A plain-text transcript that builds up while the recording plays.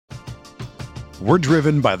We're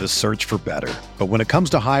driven by the search for better. But when it comes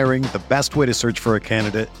to hiring, the best way to search for a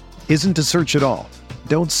candidate isn't to search at all.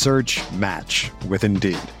 Don't search, match with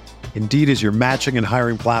Indeed. Indeed is your matching and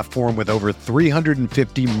hiring platform with over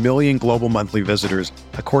 350 million global monthly visitors,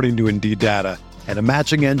 according to Indeed data, and a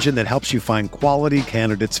matching engine that helps you find quality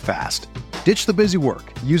candidates fast. Ditch the busy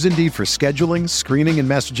work. Use Indeed for scheduling, screening, and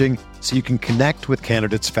messaging so you can connect with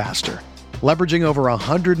candidates faster. Leveraging over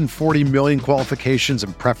 140 million qualifications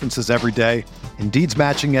and preferences every day, Indeed's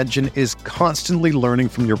matching engine is constantly learning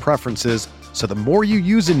from your preferences, so the more you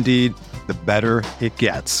use Indeed, the better it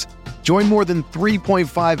gets. Join more than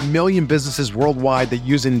 3.5 million businesses worldwide that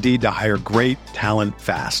use Indeed to hire great talent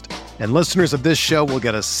fast. And listeners of this show will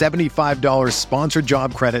get a $75 sponsored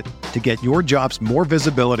job credit to get your jobs more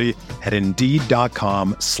visibility at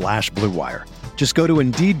Indeed.com/Blue Wire. Just go to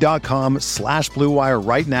Indeed.com/Blue Wire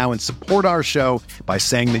right now and support our show by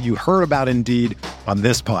saying that you heard about Indeed on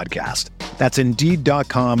this podcast. That's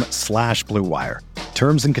Indeed.com/Blue Wire.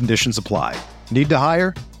 Terms and conditions apply. Need to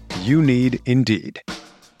hire? You need Indeed.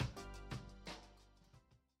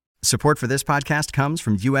 Support for this podcast comes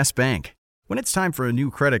from U.S. Bank. When it's time for a new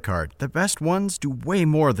credit card, the best ones do way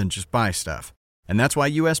more than just buy stuff. And that's why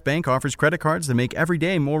U.S. Bank offers credit cards that make every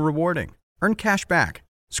day more rewarding. Earn cash back,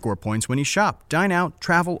 score points when you shop, dine out,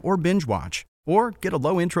 travel, or binge watch, or get a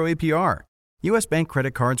low intro APR. U.S. Bank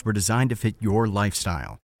credit cards were designed to fit your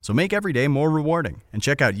lifestyle. So make every day more rewarding and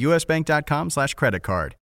check out usbank.com/credit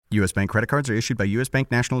card. U.S. Bank credit cards are issued by U.S. Bank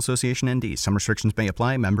National Association ND. Some restrictions may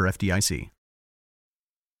apply. Member FDIC.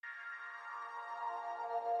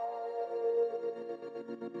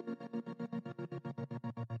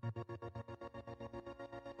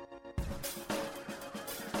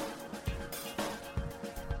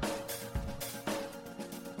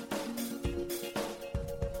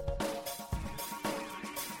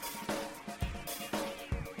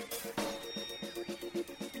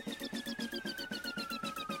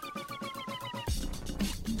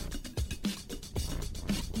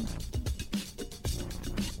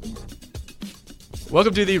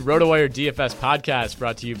 Welcome to the RotoWire DFS podcast,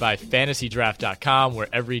 brought to you by FantasyDraft.com, where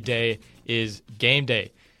every day is game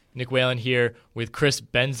day. Nick Whalen here with Chris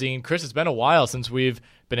Benzine. Chris, it's been a while since we've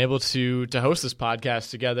been able to host this podcast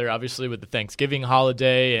together, obviously with the Thanksgiving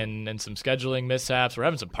holiday and some scheduling mishaps. We're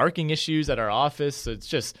having some parking issues at our office, so it's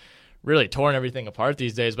just really torn everything apart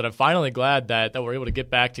these days. But I'm finally glad that we're able to get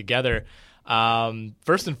back together.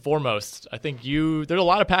 First and foremost, I think there's a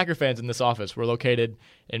lot of Packer fans in this office. We're located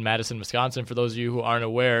in Madison, Wisconsin, for those of you who aren't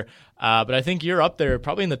aware. But I think you're up there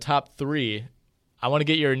probably in the top three. I want to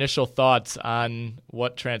get your initial thoughts on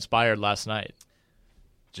what transpired last night.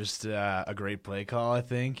 Just a great play call, I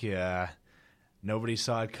think. Nobody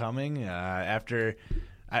saw it coming. After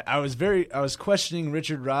I was questioning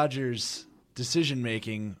Richard Rodgers'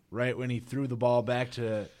 decision-making right when he threw the ball back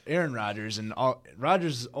to Aaron Rodgers, and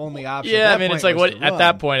Rodgers' only option at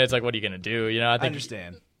that point, it's like, what are you going to do? I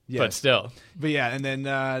understand. Yes. But still. But yeah, and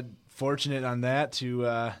then fortunate on that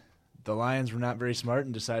the Lions were not very smart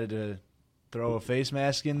and decided to throw a face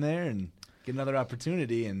mask in there and get another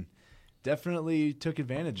opportunity, and definitely took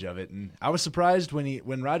advantage of it. And I was surprised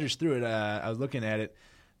when Rodgers threw it. I was looking at it,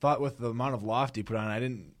 thought with the amount of loft he put on, I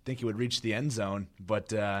didn't think he would reach the end zone,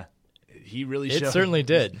 but he really showed. It certainly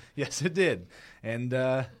did. Yes, it did. And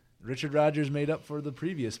Richard Rodgers made up for the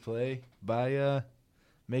previous play by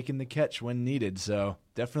making the catch when needed. So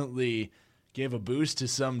definitely gave a boost to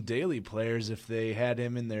some daily players if they had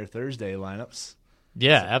him in their Thursday lineups.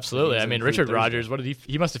 Yeah, absolutely. I mean, Richard Rodgers, what did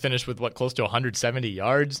he must have finished with close to 170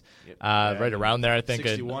 yards, right around there, I think.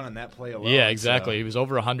 61 on that play alone. Yeah, exactly. So. He was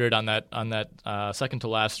over 100 on that second to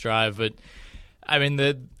last drive. But I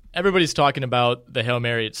mean, everybody's talking about the Hail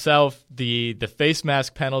Mary itself, the face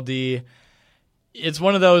mask penalty. It's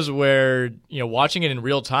one of those where, watching it in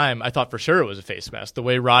real time, I thought for sure it was a face mask. The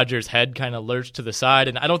way Rodgers' head kind of lurched to the side,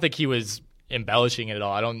 and I don't think he was embellishing it at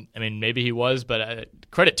all. Maybe he was, but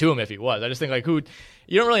credit to him if he was. I just think you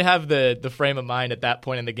don't really have the frame of mind at that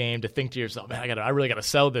point in the game to think to yourself, man, I really got to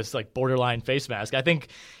sell this borderline face mask. I think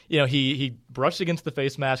he brushed against the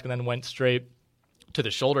face mask and then went straight to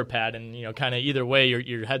the shoulder pad, and kind of either way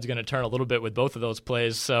your head's going to turn a little bit with both of those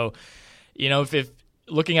plays. So if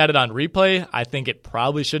looking at it on replay, I think it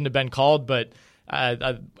probably shouldn't have been called, but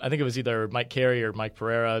I think it was either Mike Carey or Mike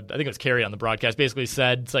Pereira. I think it was Carey on the broadcast, basically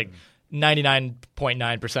said it's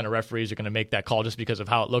 99.9% of referees are going to make that call just because of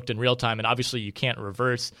how it looked in real time. And obviously you can't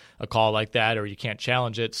reverse a call like that, or you can't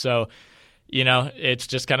challenge it. So, it's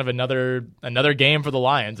just kind of another game for the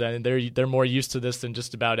Lions, and they're more used to this than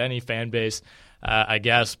just about any fan base, I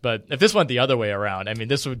guess. But if this went the other way around, I mean,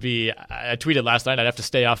 this would be. I tweeted last night I'd have to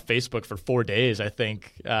stay off Facebook for 4 days, I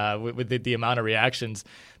think, with the amount of reactions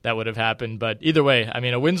that would have happened. But either way, I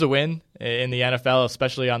mean, a win's a win in the NFL,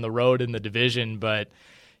 especially on the road in the division. But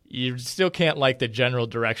you still can't like the general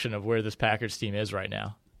direction of where this Packers team is right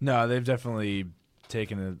now. No, they've definitely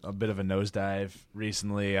taken a bit of a nosedive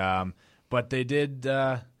recently. But they did,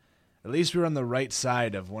 at least we were on the right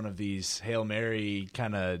side of one of these Hail Mary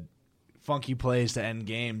kind of funky plays to end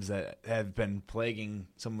games that have been plaguing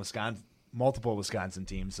multiple Wisconsin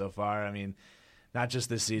teams so far. I mean, not just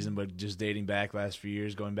this season, but just dating back last few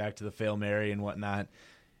years, going back to the Hail Mary and whatnot.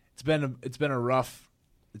 It's been rough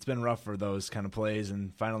for those kind of plays,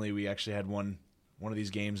 and finally we actually had one of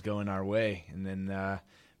these games going our way, and then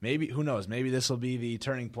maybe, who knows, maybe this will be the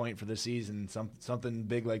turning point for the season. Something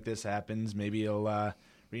big like this happens. Maybe it'll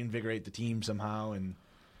reinvigorate the team somehow, and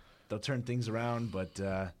they'll turn things around. But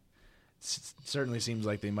it certainly seems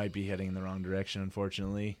like they might be heading in the wrong direction,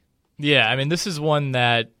 unfortunately. Yeah, I mean, this is one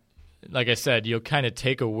that, like I said, you'll kind of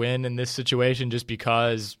take a win in this situation just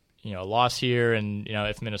because, a loss here, and,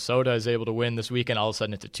 if Minnesota is able to win this weekend, all of a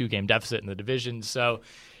sudden it's a 2-game deficit in the division. So,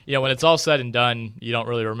 when it's all said and done, you don't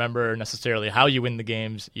really remember necessarily how you win the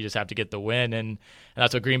games. You just have to get the win, and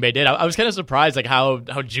that's what Green Bay did. I was kind of surprised, like how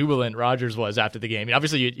jubilant Rodgers was after the game.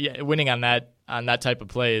 Obviously, winning on that type of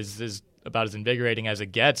play is about as invigorating as it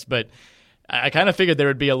gets. But I kind of figured there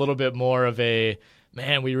would be a little bit more of a,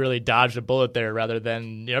 man, we really dodged a bullet there, rather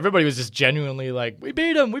than everybody was just genuinely like, we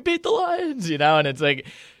beat them, we beat the Lions, and it's like.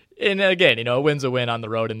 And again, a win's a win on the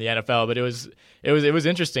road in the NFL. But it was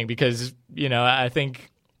interesting because I think.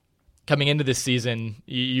 Coming into this season,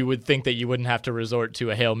 you would think that you wouldn't have to resort to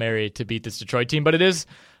a Hail Mary to beat this Detroit team, but it is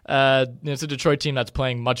it's a Detroit team that's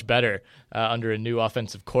playing much better under a new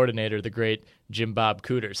offensive coordinator, the great Jim Bob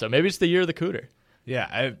Cooter. So maybe it's the year of the Cooter.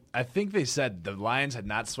 Yeah, I think they said the Lions had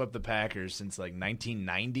not swept the Packers since like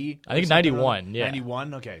 1990. I think 91, yeah.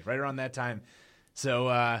 91, okay, right around that time.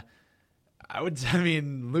 So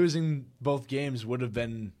losing both games would have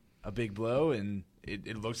been a big blow, and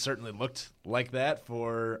it certainly looked like that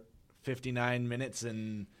for 59 minutes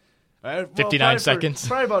and 59 seconds.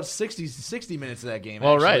 Probably about 60 minutes of that game.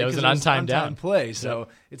 Well, actually, right. It was an untimed down play. So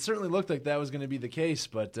It certainly looked like that was going to be the case.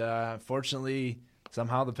 But fortunately,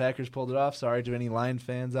 somehow the Packers pulled it off. Sorry to any Lion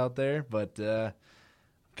fans out there. But I'm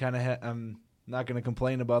not going to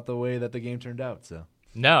complain about the way that the game turned out. So.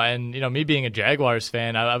 No, and me being a Jaguars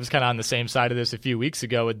fan, I was kind of on the same side of this a few weeks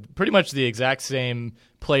ago with pretty much the exact same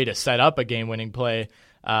play to set up a game-winning play.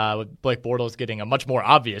 With Blake Bortles getting a much more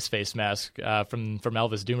obvious face mask from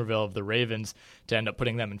Elvis Dumervil of the Ravens to end up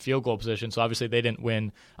putting them in field goal position. So obviously they didn't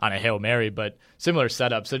win on a Hail Mary, but similar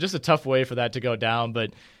setup. So just a tough way for that to go down.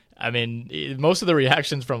 But I mean, most of the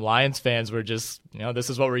reactions from Lions fans were just,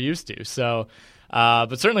 this is what we're used to. So,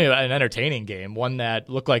 but certainly an entertaining game, one that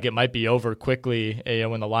looked like it might be over quickly.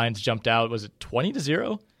 When the Lions jumped out, was it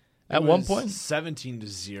 20-0 at one point?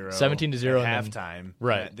 17-0. 17-0 at halftime.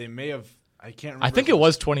 Right. They may have. I can't remember. I think it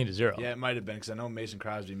was 20-0. Yeah, it might have been because I know Mason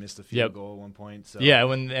Crosby missed a field goal at one point. So. Yeah,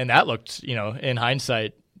 and that looked, in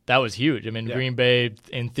hindsight, that was huge. I mean, Green Bay,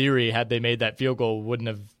 in theory, had they made that field goal, wouldn't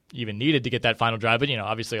have even needed to get that final drive. But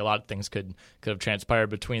obviously, a lot of things could have transpired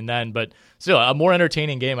between then. But still, a more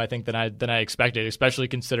entertaining game, I think, than I expected, especially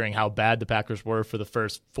considering how bad the Packers were for the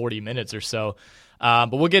first 40 minutes or so.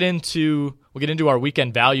 But we'll get into our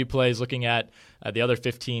weekend value plays, looking at the other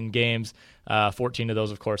 15 games. 14 of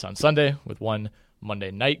those, of course, on Sunday with one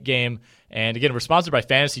Monday night game. And again, we're sponsored by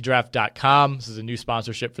FantasyDraft.com. This is a new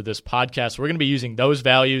sponsorship for this podcast. We're going to be using those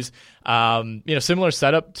values. Similar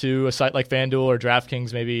setup to a site like FanDuel or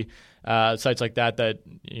DraftKings, maybe sites like that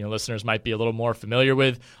listeners might be a little more familiar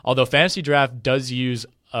with. Although Fantasy Draft does use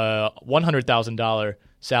a $100,000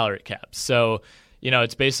 salary cap. So,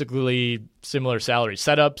 it's basically similar salary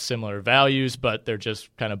setup, similar values, but they're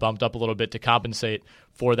just kind of bumped up a little bit to compensate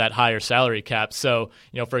for that higher salary cap. So,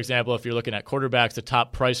 for example, if you're looking at quarterbacks, the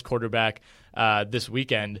top price quarterback this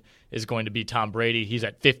weekend is going to be Tom Brady. He's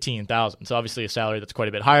at $15,000. So obviously a salary that's quite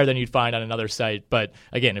a bit higher than you'd find on another site. But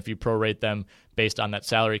again, if you prorate them based on that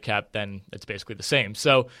salary cap, then it's basically the same.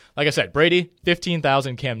 So like I said, Brady,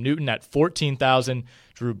 $15,000, Cam Newton at $14,000,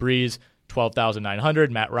 Drew Brees, $12,900,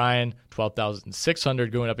 Matt Ryan,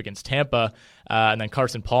 $12,600 going up against Tampa, and then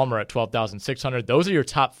Carson Palmer at $12,600. Those are your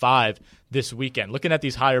top 5 this weekend. Looking at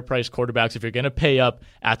these higher priced quarterbacks, if you're going to pay up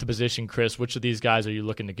at the position, Chris, which of these guys are you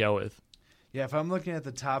looking to go with? Yeah, if I'm looking at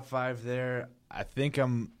the top 5 there, I think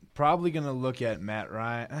I'm probably going to look at Matt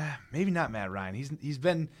Ryan. Maybe not Matt Ryan. He's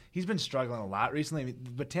been struggling a lot recently. I mean,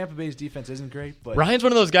 but Tampa Bay's defense isn't great. But Ryan's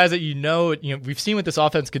one of those guys that we've seen what this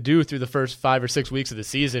offense could do through the first 5 or 6 weeks of the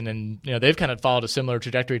season, and they've kind of followed a similar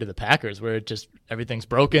trajectory to the Packers, where everything's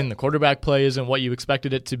broken. The quarterback play isn't what you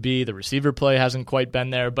expected it to be. The receiver play hasn't quite been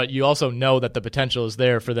there, but you also know that the potential is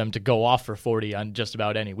there for them to go off for 40 on just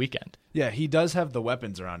about any weekend. Yeah, he does have the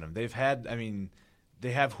weapons around him.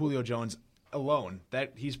 They have Julio Jones alone.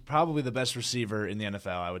 That he's probably the best receiver in the NFL,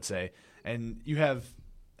 I would say. And you have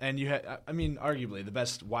arguably the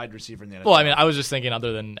best wide receiver in the NFL. Well, I was just thinking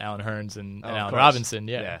other than Allen Hurns and Allen Robinson.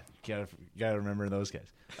 Yeah, gotta remember those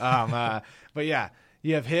guys. But yeah,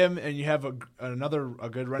 you have him, and you have a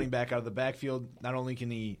good running back out of the backfield. Not only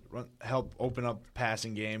can he help open up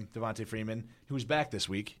passing game, Devontae Freeman, who's back this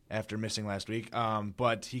week after missing last week,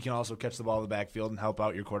 but he can also catch the ball in the backfield and help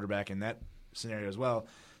out your quarterback in that scenario as well.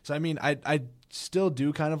 So, I still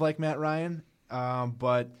do kind of like Matt Ryan,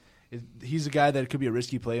 but he's a guy that could be a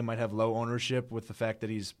risky play and might have low ownership with the fact that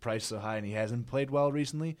he's priced so high and he hasn't played well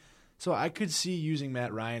recently. So I could see using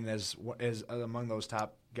Matt Ryan as among those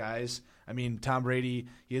top guys. Tom Brady,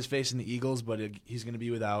 he is facing the Eagles, but he's going to be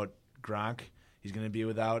without Gronk. He's going to be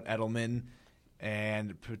without Edelman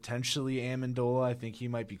and potentially Amendola. I think he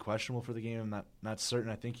might be questionable for the game. I'm not certain.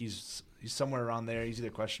 I think he's somewhere around there. He's either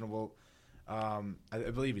questionable. I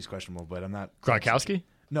believe he's questionable, but I'm not. Gronkowski?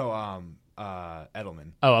 No,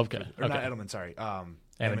 Edelman. Oh, okay. Or not Edelman, sorry.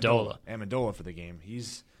 Amendola. Amendola for the game.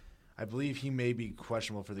 I believe he may be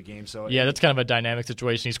questionable for the game. So yeah, that's kind of a dynamic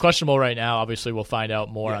situation. He's questionable right now. Obviously, we'll find out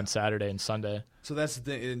more on Saturday and Sunday. So that's the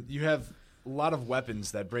thing. You have a lot of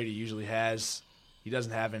weapons that Brady usually has. He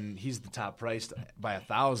doesn't have, and he's the top priced by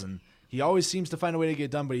 1,000. He always seems to find a way to get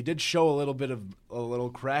it done, but he did show a little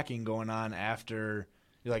cracking going on after,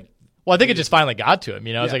 Well, I think it just finally got to him.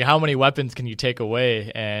 It's like, how many weapons can you take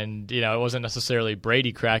away? And, it wasn't necessarily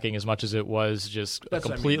Brady cracking as much as it was just a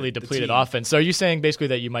completely depleted offense. So are you saying basically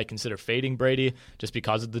that you might consider fading Brady just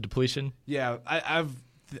because of the depletion? Yeah,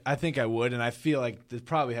 I think I would, and I feel like they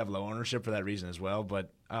probably have low ownership for that reason as well.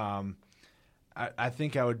 But I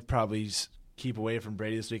think I would probably keep away from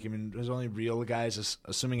Brady this week. There's only real guys,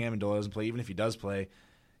 assuming Amendola doesn't play. Even if he does play,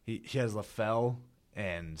 he has LaFell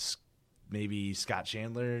and maybe Scott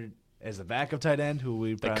Chandler as the backup tight end,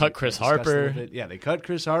 who they cut Chris Harper. Yeah, they cut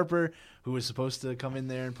Chris Harper, who was supposed to come in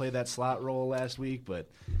there and play that slot role last week. But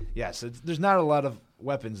yeah, so there's not a lot of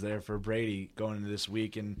weapons there for Brady going into this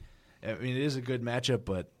week, and it is a good matchup,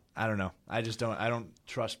 but I don't know. I don't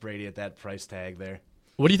trust Brady at that price tag there.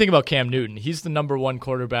 What do you think about Cam Newton? He's the number one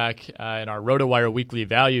quarterback in our RotoWire weekly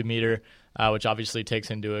value meter, which obviously takes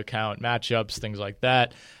into account matchups, things like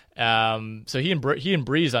that. So he and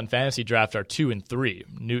Breeze on Fantasy Draft are 2 and 3.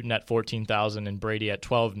 Newton at 14,000 and Brady at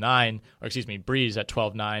 12.9, Breeze at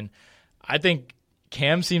 12.9. I think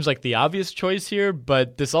Cam seems like the obvious choice here,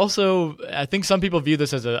 but this also, I think some people view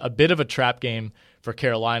this as a bit of a trap game for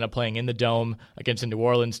Carolina playing in the Dome against a New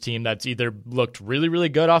Orleans team that's either looked really, really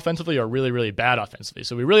good offensively or really, really bad offensively.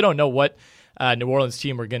 So we really don't know what New Orleans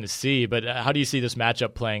team we're going to see, but how do you see this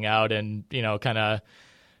matchup playing out and, kind of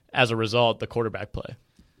as a result, the quarterback play?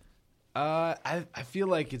 I feel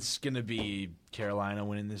like it's going to be Carolina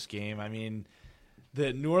winning this game.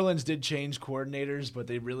 The New Orleans did change coordinators, but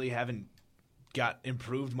they really haven't got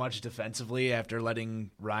improved much defensively after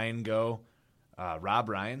letting Ryan go. Rob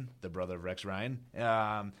Ryan, the brother of Rex Ryan.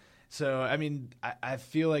 So I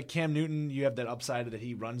feel like Cam Newton, you have that upside that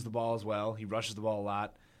he runs the ball as well. He rushes the ball a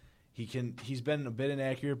lot. He's been a bit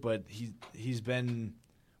inaccurate, but he's been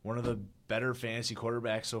one of the better fantasy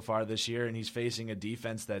quarterbacks so far this year, and he's facing a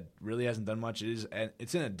defense that really hasn't done much.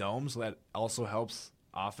 It's in a dome, so that also helps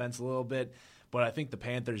offense a little bit. But I think the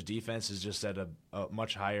Panthers' defense is just at a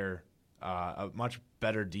much higher, a much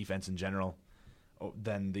better defense in general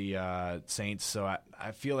than the Saints. So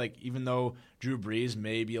I feel like even though Drew Brees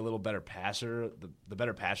may be a little better passer, the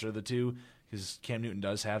better passer of the two, because Cam Newton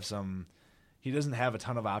does have he doesn't have a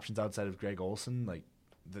ton of options outside of Greg Olsen, like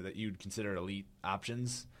that you'd consider elite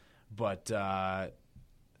options. But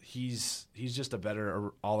he's just a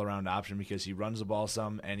better all-around option because he runs the ball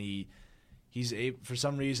some, and for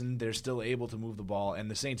some reason they're still able to move the ball, and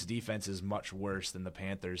the Saints' defense is much worse than the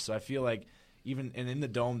Panthers. So I feel like even in the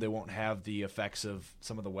Dome they won't have the effects of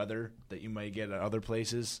some of the weather that you might get at other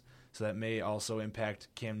places. So that may also impact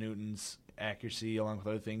Cam Newton's accuracy along with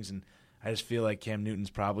other things. And I just feel like Cam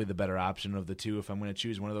Newton's probably the better option of the two if I'm going to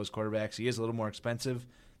choose one of those quarterbacks. He is a little more expensive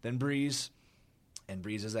than Breeze, and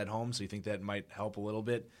Breeze is at home, so you think that might help a little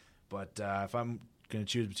bit. But if I'm going to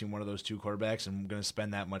choose between one of those two quarterbacks and I'm going to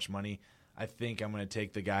spend that much money, I think I'm going to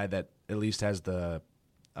take the guy that at least has the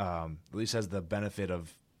benefit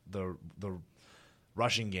of the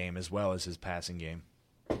rushing game as well as his passing game.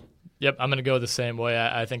 Yep, I'm going to go the same way.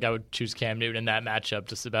 I think I would choose Cam Newton in that matchup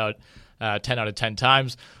just about 10 out of 10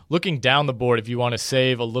 times. Looking down the board, if you want to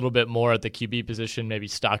save a little bit more at the QB position, maybe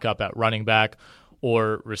stock up at running back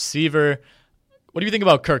or receiver, what do you think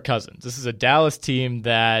about Kirk Cousins? This is a Dallas team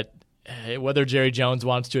that, whether Jerry Jones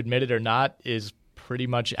wants to admit it or not, is pretty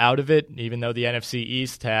much out of it, even though the NFC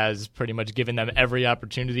East has pretty much given them every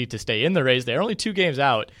opportunity to stay in the race. They're only 2 games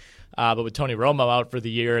out, but with Tony Romo out for the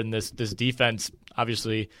year and this defense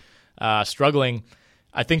obviously struggling,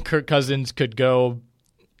 I think Kirk Cousins could go.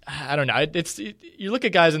 I don't know. You look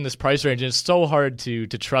at guys in this price range, and it's so hard to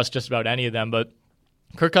trust just about any of them. But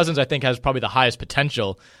Kirk Cousins, I think, has probably the highest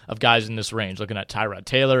potential of guys in this range. Looking at Tyrod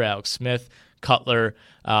Taylor, Alex Smith, Cutler,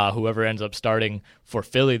 whoever ends up starting for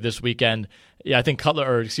Philly this weekend. Yeah, I think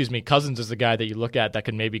Cousins is the guy that you look at that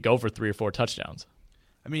can maybe go for 3 or 4 touchdowns.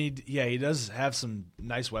 I mean, yeah, he does have some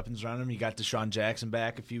nice weapons around him. He got Deshaun Jackson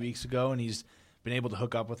back a few weeks ago, and he's been able to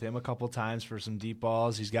hook up with him a couple times for some deep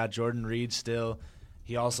balls. He's got Jordan Reed still.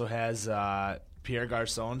 He also has Pierre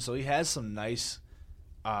Garçon, so he has some nice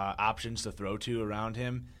options to throw to around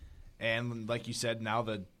him. And like you said, now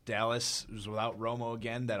that Dallas is without Romo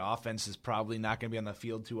again, that offense is probably not going to be on the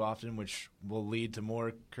field too often, which will lead to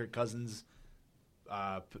more Kirk Cousins,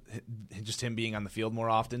 just him being on the field more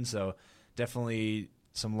often. So definitely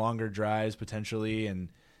some longer drives potentially, and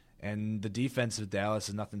the defense of Dallas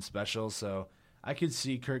is nothing special. So I could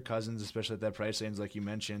see Kirk Cousins, especially at that price range, like you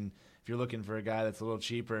mentioned. If you're looking for a guy that's a little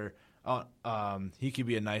cheaper, he could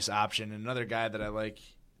be a nice option. And another guy that I like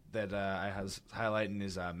that I was highlighting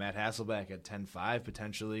is Matt Hasselbeck at 10.5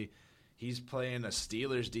 potentially. He's playing a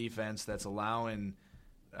Steelers defense that's allowing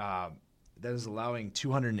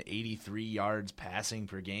 283 yards passing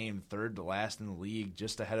per game, third to last in the league,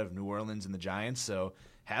 just ahead of New Orleans and the Giants. So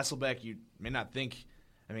Hasselbeck, you may not think.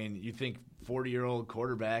 I mean, you think 40-year-old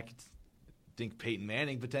quarterback, think Peyton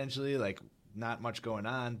Manning potentially, like not much going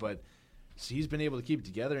on, but he's been able to keep it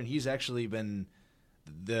together, and he's actually been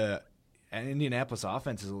the Indianapolis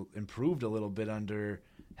offense has improved a little bit under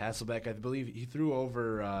Hasselbeck. I believe he threw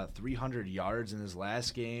over 300 yards in his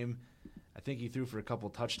last game. I think he threw for a couple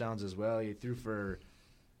touchdowns as well. He threw for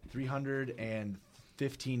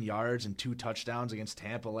 315 yards and 2 touchdowns against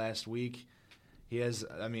Tampa last week. He has,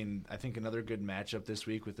 I think another good matchup this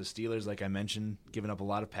week with the Steelers, like I mentioned, giving up a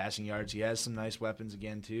lot of passing yards. He has some nice weapons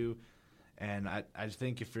again, too. And I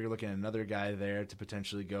think if you're looking at another guy there to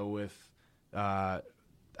potentially go with, I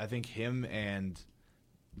think him and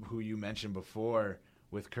who you mentioned before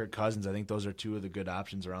with Kirk Cousins, I think those are 2 of the good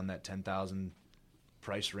options around that 10,000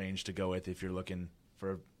 price range to go with if you're looking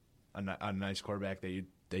for a nice quarterback that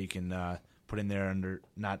you can put in there under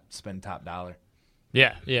not spend top dollar.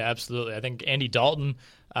 Yeah, absolutely. I think Andy Dalton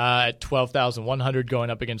at 12,100 going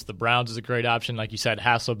up against the Browns is a great option. Like you said,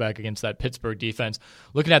 Hasselbeck against that Pittsburgh defense.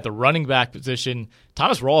 Looking at the running back position,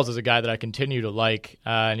 Thomas Rawls is a guy that I continue to like,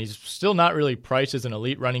 and he's still not really priced as an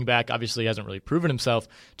elite running back. Obviously, he hasn't really proven himself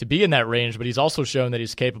to be in that range, but he's also shown that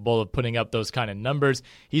he's capable of putting up those kind of numbers.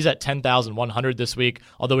 He's at 10,100 this week,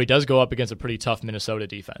 although he does go up against a pretty tough Minnesota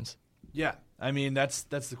defense. Yeah, I mean, that's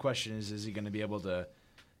the question is he going to be able to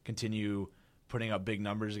continue putting up big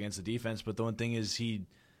numbers against the defense? But the one thing is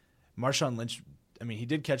Marshawn Lynch, he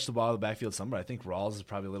did catch the ball in the backfield some, but I think Rawls is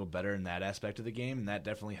probably a little better in that aspect of the game, and that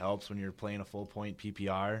definitely helps when you're playing a full-point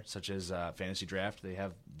PPR, such as Fantasy Draft. They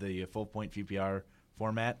have the full-point PPR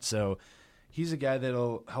format. So he's a guy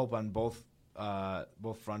that'll help on both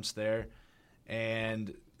fronts there.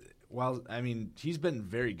 And he's been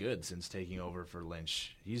very good since taking over for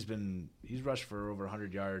Lynch. He's rushed for over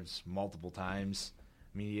 100 yards multiple times.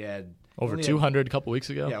 He had over 200 a couple weeks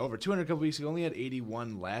ago. Yeah, over 200 a couple weeks ago. Only had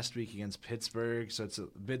 81 last week against Pittsburgh, so it's a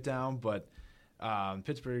bit down. But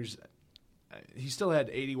he still had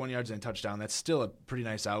 81 yards and a touchdown. That's still a pretty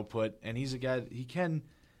nice output. And he's a guy he can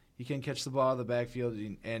catch the ball in the backfield.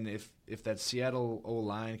 And if that Seattle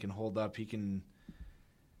O-line can hold up, he can.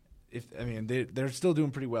 They're still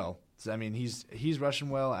doing pretty well. So, he's rushing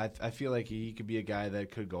well. I feel like he could be a guy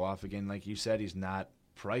that could go off again. Like you said, he's not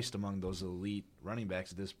priced among those elite running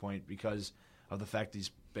backs at this point because of the fact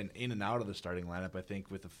he's been in and out of the starting lineup. I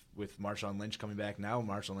think with Marshawn Lynch coming back now,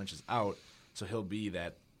 Marshawn Lynch is out, so he'll be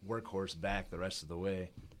that workhorse back the rest of the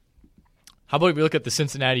way. How about we look at the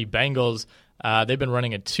Cincinnati Bengals? They've been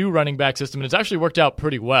running a 2 running back system, and it's actually worked out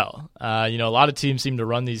pretty well. A lot of teams seem to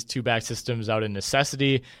run these 2-back systems out of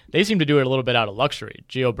necessity. They seem to do it a little bit out of luxury.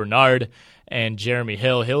 Gio Bernard and Jeremy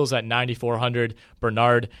Hill. Hill's at 9,400,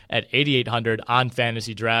 Bernard at 8,800 on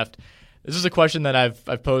Fantasy Draft. This is a question that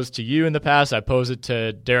I've posed to you in the past. I pose it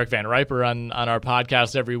to Derek Van Riper on our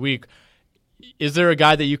podcast every week. is there a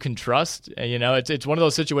guy that you can trust? You know, it's one of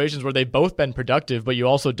those situations where they've both been productive, but you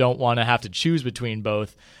also don't want to have to choose between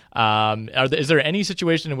both. Is there any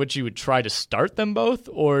situation in which you would try to start them both,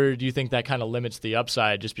 or do you think that kind of limits the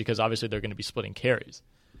upside just because obviously they're going to be splitting carries?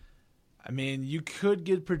 I mean, you could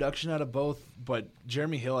get production out of both, but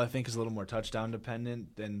Jeremy Hill, I think, is a little more touchdown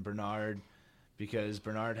dependent than Bernard, because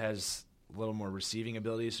Bernard has a little more receiving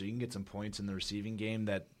ability, so you can get some points in the receiving game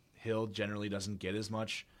that Hill generally doesn't get as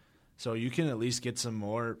much. So you can at least get some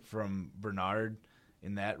more from Bernard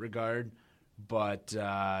in that regard. But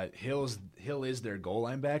Hill is their goal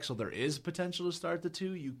line back, so there is potential to start the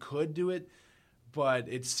two. You could do it, but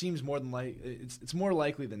it seems more than it's more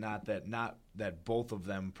likely than not that both of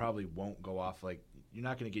them probably won't go off. Like, you're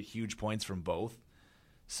not going to get huge points from both.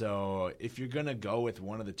 So if you're going to go with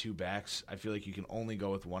one of the two backs, I feel like you can only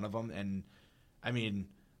go with one of them. And I mean,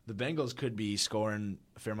 the Bengals could be scoring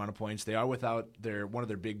a fair amount of points. They are without one of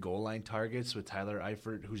their big goal line targets with Tyler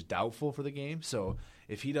Eifert, who's doubtful for the game. So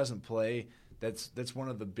if he doesn't play, that's one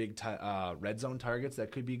of the big red zone targets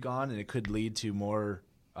that could be gone, and it could lead to more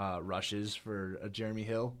rushes for Jeremy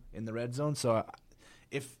Hill in the red zone. So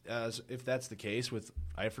if that's the case with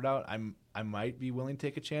Eifert out, I might be willing to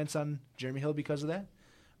take a chance on Jeremy Hill because of that.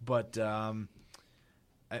 But I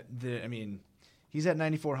mean, he's at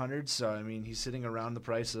 9,400, so I mean he's sitting around the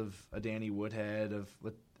price of a Danny Woodhead, of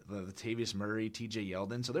Latavius Murray, T.J.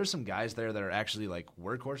 Yeldon. So there's some guys there that are actually like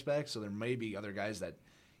workhorse backs. So there may be other guys that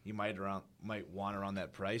you might want around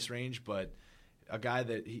that price range, but a guy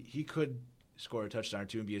that he could score a touchdown or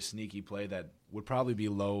two and be a sneaky play that would probably be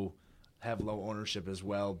have low ownership as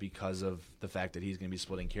well because of the fact that he's going to be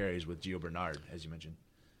splitting carries with Gio Bernard, as you mentioned.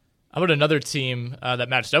 How about another team that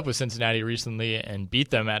matched up with Cincinnati recently and beat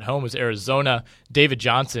them at home was Arizona. David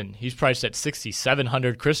Johnson, he's priced at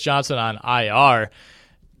 $6,700. Chris Johnson on IR.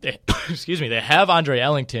 They have Andre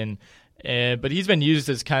Ellington, but he's been used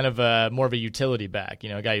as kind of more of a utility back,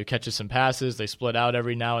 a guy who catches some passes. They split out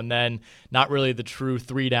every now and then. Not really the true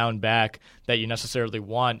three-down back that you necessarily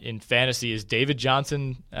want in fantasy. Is David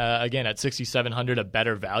Johnson, again, at $6,700, a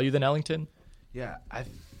better value than Ellington? Yeah, I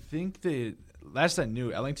think last I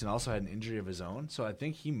knew, Ellington also had an injury of his own, so I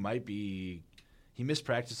think he missed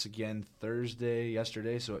practice again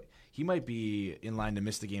yesterday, so he might be in line to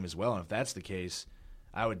miss the game as well. And if that's the case,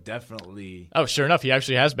 I would definitely... Oh, sure enough, he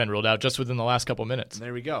actually has been ruled out just within the last couple minutes.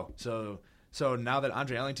 There we go. So now that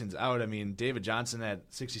Andre Ellington's out, I mean, David Johnson at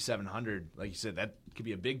 6,700, like you said, that could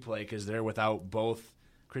be a big play because they're without both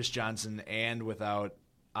Chris Johnson and without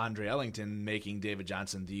Andre Ellington, making David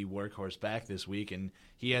Johnson the workhorse back this week, and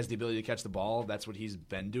he has the ability to catch the ball. That's what he's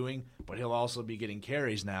been doing, but he'll also be getting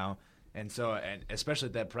carries now, and especially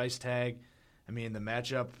at that price tag. I mean, the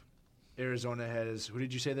matchup, Arizona has – who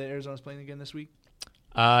did you say that Arizona's playing again this week?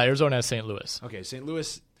 Arizona has St. Louis. Okay, St.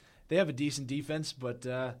 Louis, they have a decent defense, but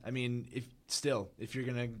I mean, if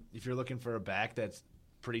you're looking for a back that's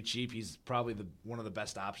pretty cheap, he's probably one of the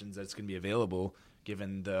best options that's going to be available,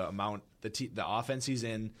 given the amount, the offense he's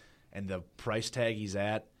in, and the price tag he's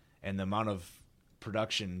at, and the amount of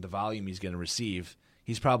production, the volume he's going to receive.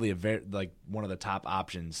 He's probably one of the top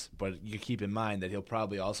options, but you keep in mind that he'll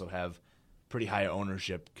probably also have pretty high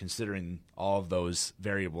ownership considering all of those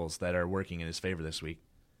variables that are working in his favor this week.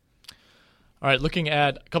 All right, looking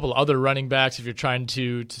at a couple of other running backs, if you're trying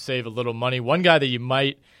to save a little money, one guy that you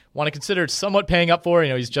might want to consider somewhat paying up for,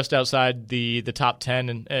 he's just outside the top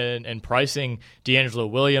 10 and pricing, D'Angelo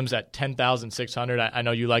Williams at $10,600. I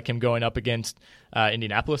know you like him going up against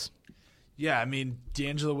Indianapolis. Yeah, I mean,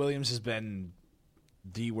 D'Angelo Williams has been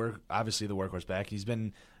obviously the workhorse back. He's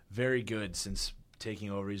been very good since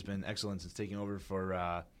taking over. He's been excellent since taking over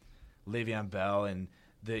for Le'Veon Bell, and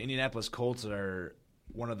the Indianapolis Colts are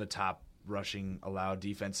one of the top rushing allowed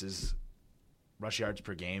defenses, rush yards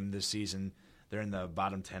per game this season. They're in the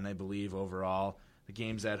bottom 10, I believe, overall. The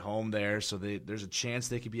game's at home there, so there's a chance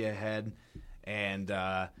they could be ahead. And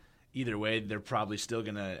either way, they're probably still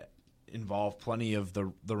going to involve plenty of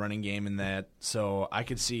the running game in that. So I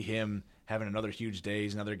could see him having another huge day.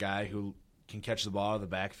 He's another guy who can catch the ball out of the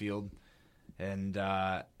backfield. And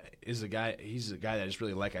he's a guy that I just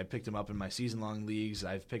really like. I picked him up in my season-long leagues.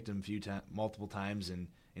 I've picked him multiple times in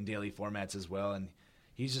daily formats as well. And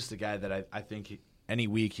he's just a guy that I think any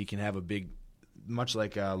week he can have a big, much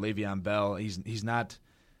like Le'Veon Bell, he's not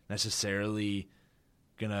necessarily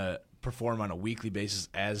going to perform on a weekly basis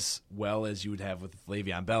as well as you would have with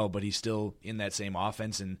Le'Veon Bell, but he's still in that same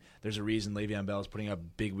offense. And there's a reason Le'Veon Bell is putting up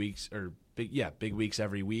big weeks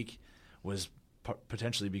every week, was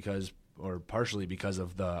partially because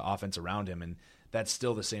of the offense around him. And that's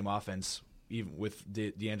still the same offense, even with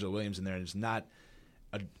D'Angelo Williams in there. And it's not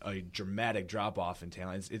a dramatic drop off in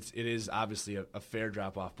talent. It is obviously a fair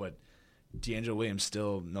drop off, but DeAngelo Williams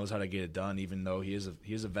still knows how to get it done, even though he is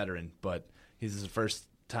a veteran. But this is the first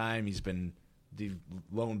time he's been the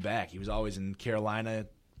lone back. He was always in Carolina,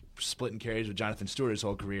 splitting carries with Jonathan Stewart his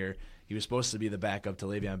whole career. He was supposed to be the backup to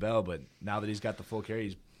Le'Veon Bell, but now that he's got the full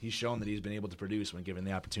carry, he's shown that he's been able to produce when given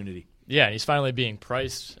the opportunity. Yeah, and he's finally being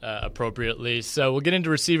priced appropriately. So we'll get into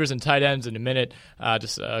receivers and tight ends in a minute.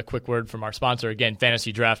 Just a quick word from our sponsor, again,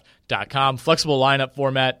 FantasyDraft.com. Flexible lineup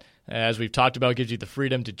format, as we've talked about, gives you the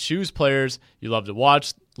freedom to choose players you love to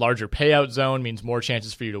watch. Larger payout zone means more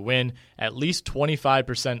chances for you to win. At least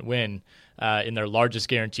 25% win in their largest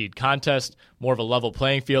guaranteed contest. More of a level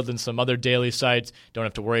playing field than some other daily sites. Don't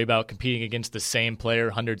have to worry about competing against the same player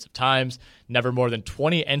hundreds of times. Never more than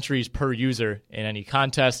 20 entries per user in any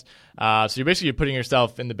contest. So you're basically putting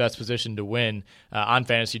yourself in the best position to win on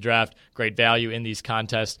Fantasy Draft. Great value in these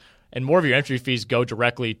contests. And more of your entry fees go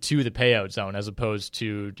directly to the payout zone as opposed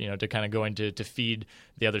to to kind of going to feed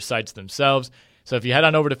the other sites themselves. So if you head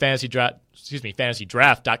on over to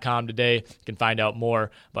FantasyDraft.com today, you can find out more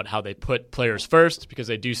about how they put players first because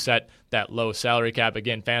they do set that low salary cap.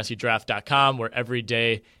 Again, FantasyDraft.com, where every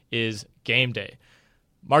day is game day.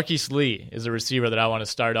 Marquise Lee is a receiver that I want to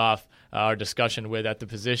start off our discussion with at the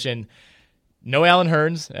position. No Allen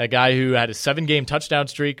Hurns, a guy who had a 7-game touchdown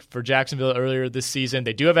streak for Jacksonville earlier this season.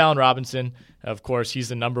 They do have Allen Robinson. Of course, he's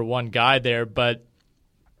the number one guy there, but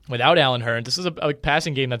without Allen Hurns, this is a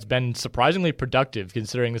passing game that's been surprisingly productive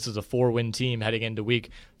considering this is a 4-win team heading into week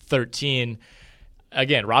 13.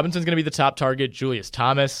 Again, Robinson's going to be the top target. Julius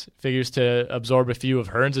Thomas figures to absorb a few of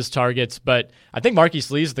Hurns' targets, but I think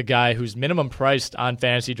Marquise Lee is the guy who's minimum priced on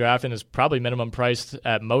Fantasy Draft and is probably minimum priced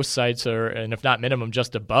at most sites, and if not minimum,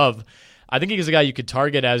 just above. I think he's a guy you could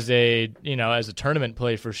target as a tournament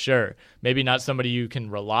play for sure. Maybe not somebody you can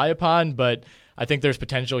rely upon, but I think there's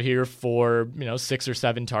potential here for 6 or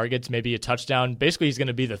 7 targets, maybe a touchdown. Basically, he's going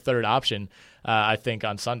to be the third option, I think,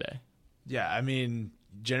 on Sunday. Yeah, I mean,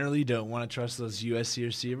 generally you don't want to trust those USC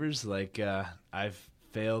receivers like I've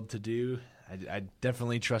failed to do. I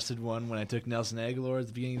definitely trusted one when I took Nelson Aguilar at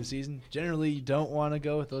the beginning of the season. Generally, you don't want to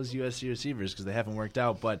go with those USC receivers because they haven't worked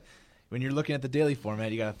out. But when you're looking at the daily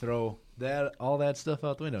format, you got to throw all that stuff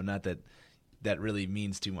out the window. Not that really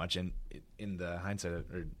means too much in the hindsight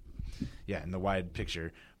in the wide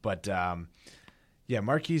picture. But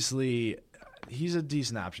Marquise Lee, he's a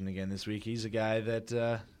decent option again this week. He's a guy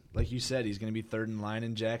that, like you said, he's going to be third in line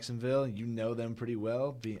in Jacksonville. You know them pretty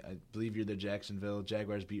well. I believe you're the Jacksonville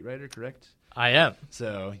Jaguars beat writer, correct? I am.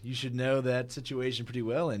 So you should know that situation pretty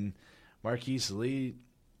well. And Marquise Lee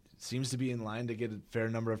seems to be in line to get a fair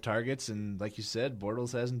number of targets. And like you said,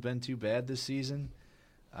 Bortles hasn't been too bad this season.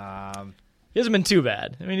 He hasn't been too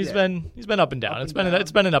bad. I mean, he's been up and down. It's been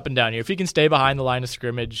an up and down year. If he can stay behind the line of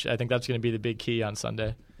scrimmage, I think that's going to be the big key on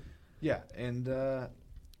Sunday. Yeah, and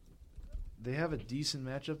they have a decent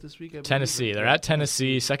matchup this week. I believe. Tennessee. They're at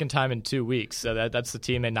Tennessee, second time in 2 weeks. So that's the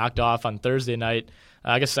team they knocked off on Thursday night.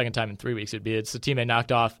 I guess second time in 3 weeks it'd be. It's the team they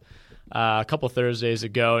knocked off a couple Thursdays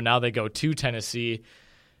ago. Now they go to Tennessee.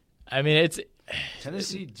 I mean,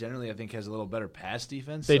 Tennessee generally, I think, has a little better pass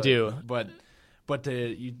defense. They do, but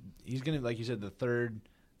he's going to, like you said, the third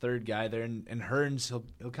guy there, and Hurns,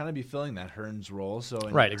 he'll kind of be filling that Hurns role. So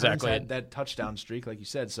right, exactly. Hurns had that touchdown streak, like you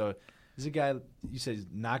said. So he's a guy you said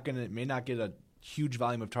may not get a huge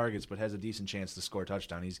volume of targets, but has a decent chance to score a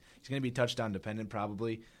touchdown. He's going to be touchdown dependent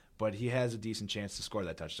probably, but he has a decent chance to score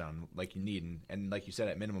that touchdown like you need, and like you said,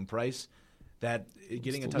 at minimum price. That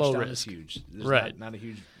getting a touchdown is huge. There's right. Not a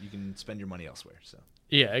huge. You can spend your money elsewhere. So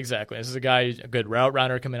yeah, exactly. This is a guy, a good route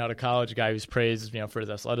runner coming out of college, a guy who's praised for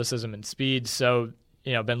his athleticism and speed. So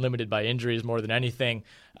been limited by injuries more than anything.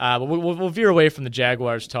 But we'll veer away from the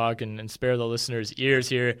Jaguars talk and spare the listeners' ears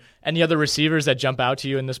here. Any other receivers that jump out to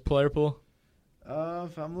you in this player pool?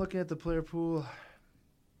 If I'm looking at the player pool,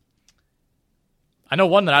 I know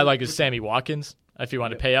one that I like is Sammy Watkins. If you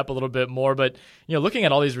want to pay up a little bit more. But, looking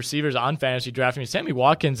at all these receivers on Fantasy Draft, Sammy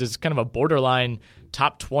Watkins is kind of a borderline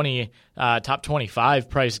top 20, top 25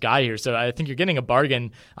 price guy here. So I think you're getting a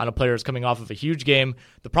bargain on a player who's coming off of a huge game.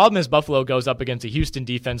 The problem is Buffalo goes up against a Houston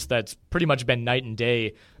defense that's pretty much been night and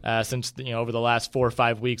day since, over the last 4 or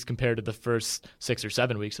 5 weeks compared to the first 6 or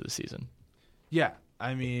 7 weeks of the season. Yeah,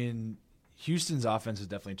 I mean, Houston's offense has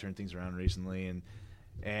definitely turned things around recently.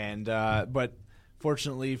 But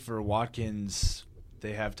fortunately for Watkins,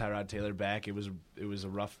 they have Tyrod Taylor back. It was a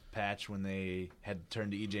rough patch when they had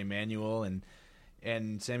turned to EJ Manuel,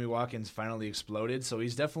 and Sammy Watkins finally exploded. So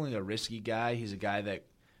he's definitely a risky guy. He's a guy that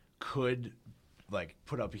could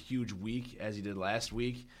put up a huge week as he did last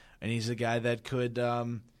week, and he's a guy that could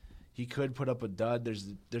he could put up a dud.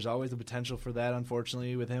 There's always the potential for that,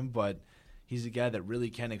 unfortunately, with him, but he's a guy that really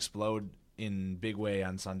can explode in big way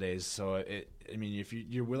on Sundays. So, if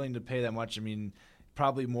you're willing to pay that much,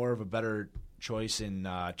 probably more of a better choice in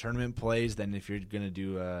tournament plays than if you're going to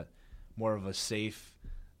do more of a safe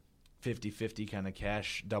 50-50 kind of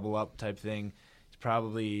cash double-up type thing. It's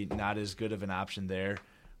probably not as good of an option there.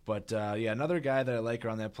 But, another guy that I like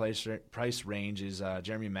around that price range is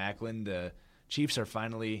Jeremy Maclin. The Chiefs are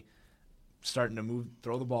finally starting to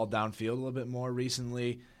throw the ball downfield a little bit more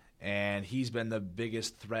recently, and he's been the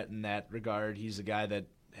biggest threat in that regard. He's a guy that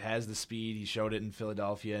has the speed. He showed it in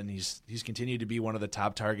Philadelphia, and he's continued to be one of the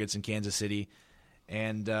top targets in Kansas City.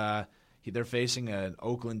 And they're facing an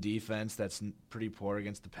Oakland defense that's pretty poor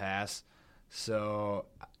against the pass. So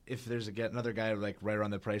if there's another guy like right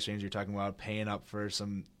around the price range you're talking about, paying up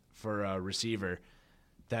for a receiver,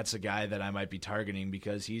 that's a guy that I might be targeting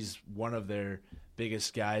because he's one of their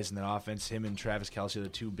biggest guys in the offense. Him and Travis Kelce are the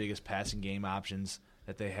two biggest passing game options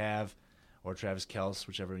that they have, or Travis Kelce,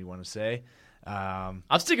 whichever you want to say. I'm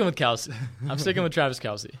sticking with Kelce. I'm sticking with Travis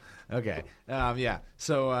Kelce. Okay.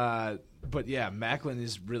 So, Maclin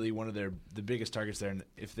is really one of the biggest targets there. And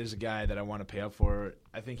if there's a guy that I want to pay up for,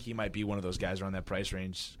 I think he might be one of those guys around that price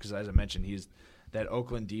range. Because as I mentioned, that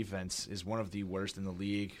Oakland defense is one of the worst in the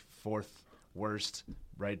league, fourth worst,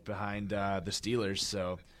 right behind the Steelers.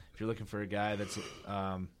 So if you're looking for a guy that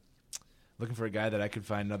I could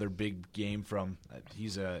find another big game from,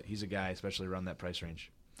 he's a guy, especially around that price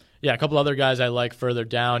range. Yeah, a couple other guys I like further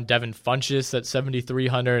down. Devin Funchess at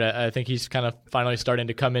 7,300. I think he's kind of finally starting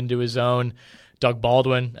to come into his own. Doug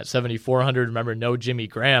Baldwin at 7,400. Remember, no Jimmy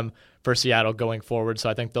Graham for Seattle going forward.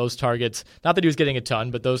 So I think those targets, not that he was getting a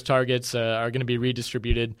ton, but those targets are going to be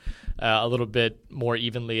redistributed a little bit more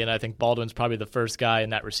evenly. And I think Baldwin's probably the first guy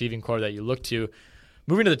in that receiving core that you look to.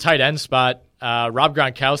 Moving to the tight end spot, Rob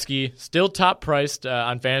Gronkowski, still top priced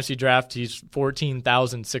on Fantasy Draft. He's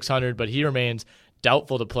 14,600, but he remains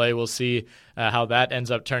doubtful to play. We'll see how that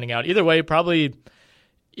ends up turning out. Either way, probably,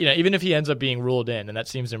 even if he ends up being ruled in, and that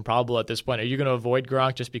seems improbable at this point, are you going to avoid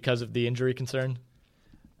Gronk just because of the injury concern?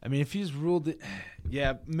 If he's ruled in,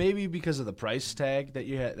 yeah, maybe because of the price tag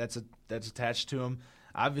that that's attached to him.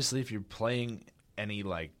 Obviously, if you're playing any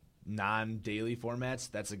non-daily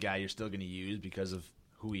formats, that's a guy you're still going to use because of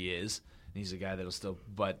who he is, and he's a guy that'll still.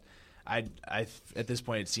 But I at this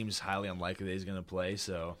point, it seems highly unlikely that he's going to play.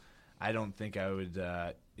 So I don't think I would,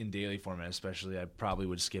 in daily format especially, I probably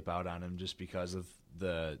would skip out on him just because of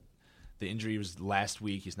the injury was last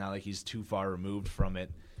week. It's not like he's too far removed from it.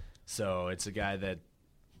 So it's a guy that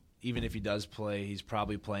even if he does play, he's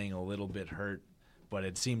probably playing a little bit hurt. But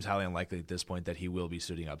it seems highly unlikely at this point that he will be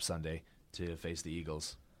suiting up Sunday to face the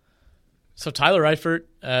Eagles. So Tyler Eifert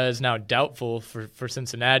is now doubtful for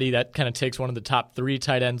Cincinnati. That kind of takes one of the top three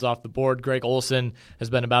tight ends off the board. Greg Olsen has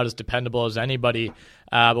been about as dependable as anybody.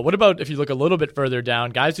 But what about if you look a little bit further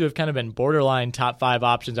down, guys who have kind of been borderline top five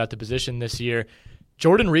options at the position this year,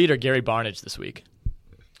 Jordan Reed or Gary Barnidge this week?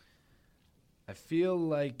 I feel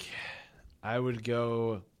like I would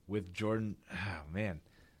go with Jordan. Oh, man,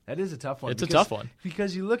 that is a tough one. It's a tough one.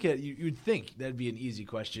 Because you look at you'd think that'd be an easy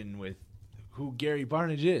question with who Gary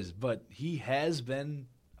Barnidge is, but he has been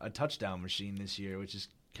a touchdown machine this year, which is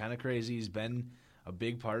kind of crazy. He's been a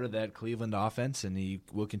big part of that Cleveland offense, and he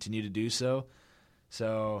will continue to do so.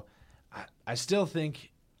 So I still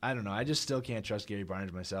think, I don't know, I just still can't trust Gary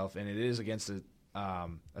Barnidge myself, and it is against a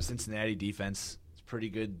Cincinnati defense. It's a pretty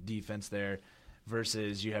good defense there,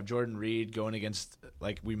 versus you have Jordan Reed going against,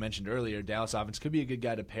 like we mentioned earlier, Dallas offense could be a good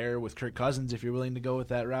guy to pair with Kirk Cousins if you're willing to go with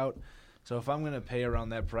that route. So if I'm going to pay around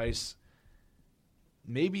that price,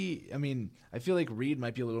 maybe, I feel like Reed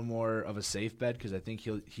might be a little more of a safe bet because I think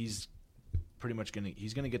he's pretty much going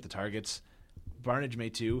to get the targets. Barnidge may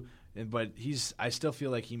too, but I still feel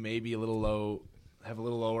like he may be a little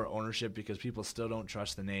lower ownership because people still don't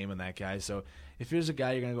trust the name of that guy. So if there's a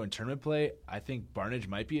guy you're going to go in tournament play, I think Barnidge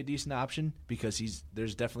might be a decent option because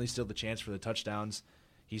there's definitely still the chance for the touchdowns.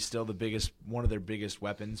 He's still one of their biggest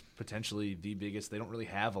weapons, potentially the biggest. They don't really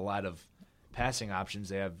have a lot of passing options.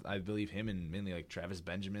 They have, I believe, him and mainly like Travis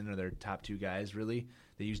Benjamin are their top two guys, really.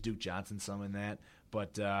 They use Duke Johnson some in that.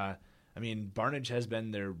 But, Barnidge has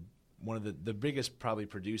been one of the biggest probably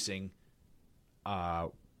producing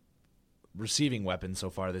receiving weapon so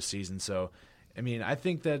far this season. So, I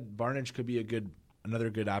think that Barnidge could be another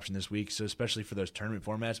good option this week, so especially for those tournament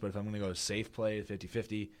formats. But if I'm going to go safe play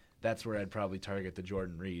 50-50, that's where I'd probably target the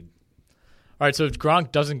Jordan Reed. All right, so if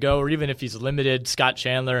Gronk doesn't go, or even if he's limited, Scott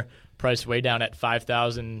Chandler, priced way down at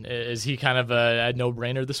 $5,000, is he kind of a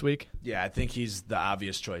no-brainer this week? Yeah, I think he's the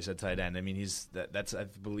obvious choice at tight end. I mean, that's I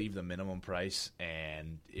believe the minimum price,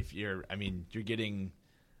 and if you're getting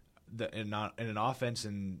in an offense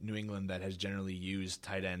in New England that has generally used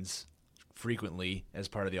tight ends frequently as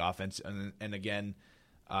part of the offense, and again,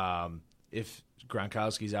 if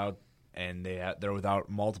Gronkowski's out and they're without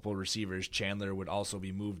multiple receivers, Chandler would also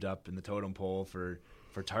be moved up in the totem pole for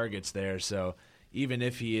targets there. So even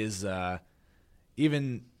if he is, if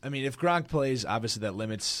Gronk plays, obviously that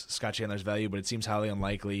limits Scott Chandler's value, but it seems highly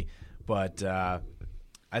unlikely. But I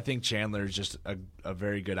think Chandler is just a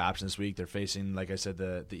very good option this week. They're facing, like I said,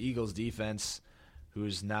 the Eagles defense,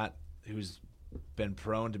 who's been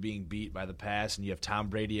prone to being beat by the pass, and you have Tom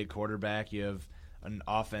Brady at quarterback. You have an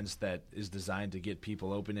offense that is designed to get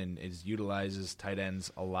people open and utilizes tight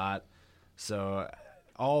ends a lot. So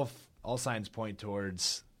all signs point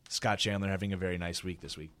towards Scott Chandler having a very nice week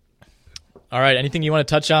this week. All right, anything you want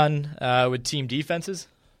to touch on with team defenses?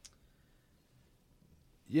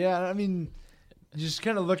 Yeah, I mean, just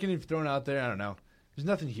kind of looking and throwing out there, I don't know. There's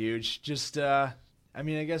nothing huge. Just, I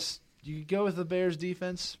guess you could go with the Bears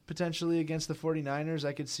defense potentially against the 49ers.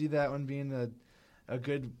 I could see that one being a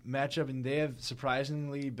good matchup, and they have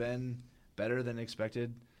surprisingly been better than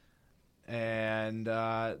expected. And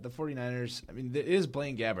the 49ers, it is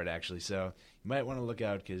Blaine Gabbert, actually, so you might want to look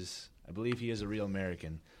out because I believe he is a real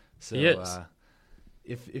American. So he is.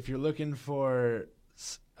 If you're looking for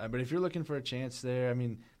a chance there,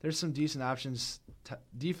 there's some decent options.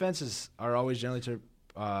 Defenses are always generally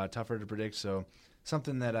tougher to predict, so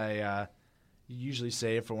something that I usually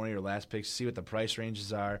save for one of your last picks, see what the price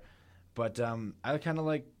ranges are. But I kind of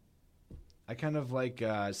like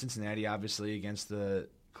Cincinnati, obviously, against the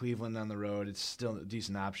Cleveland on the road. It's still a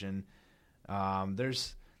decent option.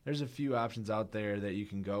 There's a few options out there that you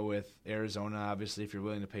can go with. Arizona, obviously, if you're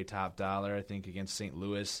willing to pay top dollar, I think, against St.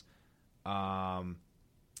 Louis. But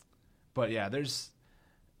yeah, there's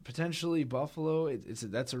potentially Buffalo.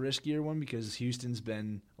 That's a riskier one because Houston's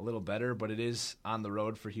been a little better, but it is on the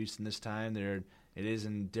road for Houston this time. It is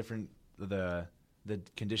in different the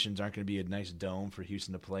conditions aren't going to be a nice dome for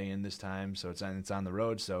Houston to play in this time, so it's on the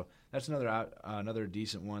road. So that's another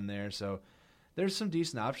decent one there. So there's some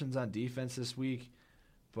decent options on defense this week,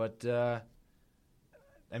 but I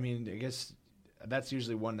guess that's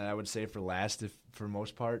usually one that I would say for last, for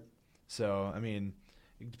most part. So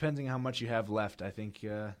depending on how much you have left, I think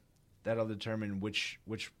that'll determine which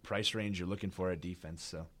price range you're looking for at defense.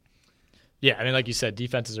 So. Yeah, like you said,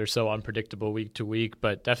 defenses are so unpredictable week to week,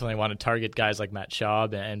 but definitely want to target guys like Matt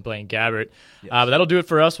Schaub and Blaine Gabbert. Yes. But that'll do it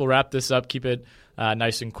for us. We'll wrap this up, keep it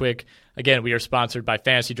nice and quick. Again, we are sponsored by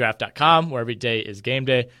FantasyDraft.com, where every day is game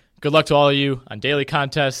day. Good luck to all of you on daily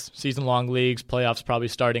contests, season-long leagues, playoffs probably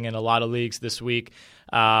starting in a lot of leagues this week.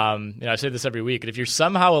 I say this every week, and if you're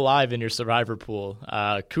somehow alive in your survivor pool,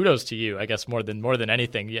 kudos to you, I guess, more than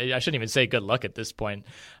anything. I shouldn't even say good luck at this point.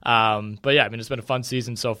 But yeah, it's been a fun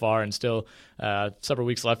season so far and still several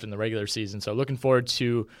weeks left in the regular season. So looking forward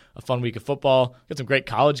to a fun week of football. Got some great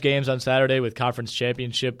college games on Saturday with conference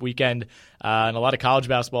championship weekend and a lot of college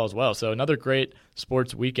basketball as well. So another great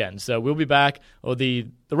sports weekend. So we'll be back. The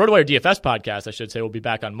RotoWire DFS podcast, I should say, will be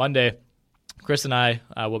back on Monday. Chris and I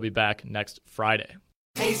will be back next Friday.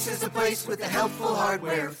 Ace is a place with the helpful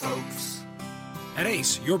hardware, folks. At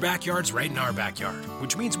Ace, your backyard's right in our backyard,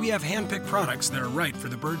 which means we have hand-picked products that are right for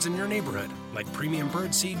the birds in your neighborhood, like premium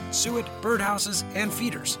bird seed, suet, birdhouses, and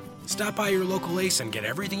feeders. Stop by your local Ace and get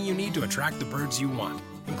everything you need to attract the birds you want,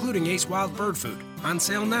 including Ace Wild Bird Food, on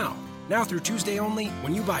sale now. Now through Tuesday only,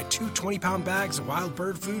 when you buy 2 20-pound bags of wild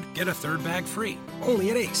bird food, get a third bag free. Only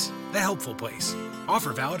at Ace, the helpful place.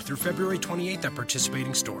 Offer valid through February 28th at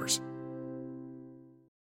participating stores.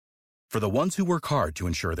 For the ones who work hard to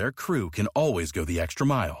ensure their crew can always go the extra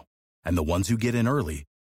mile, and the ones who get in early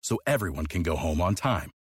so everyone can go home on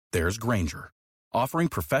time, there's Grainger, offering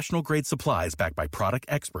professional-grade supplies backed by product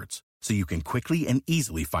experts so you can quickly and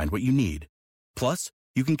easily find what you need. Plus,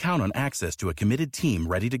 you can count on access to a committed team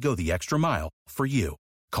ready to go the extra mile for you.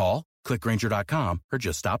 Call, click Grainger.com, or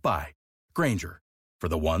just stop by. Grainger, for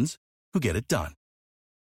the ones who get it done.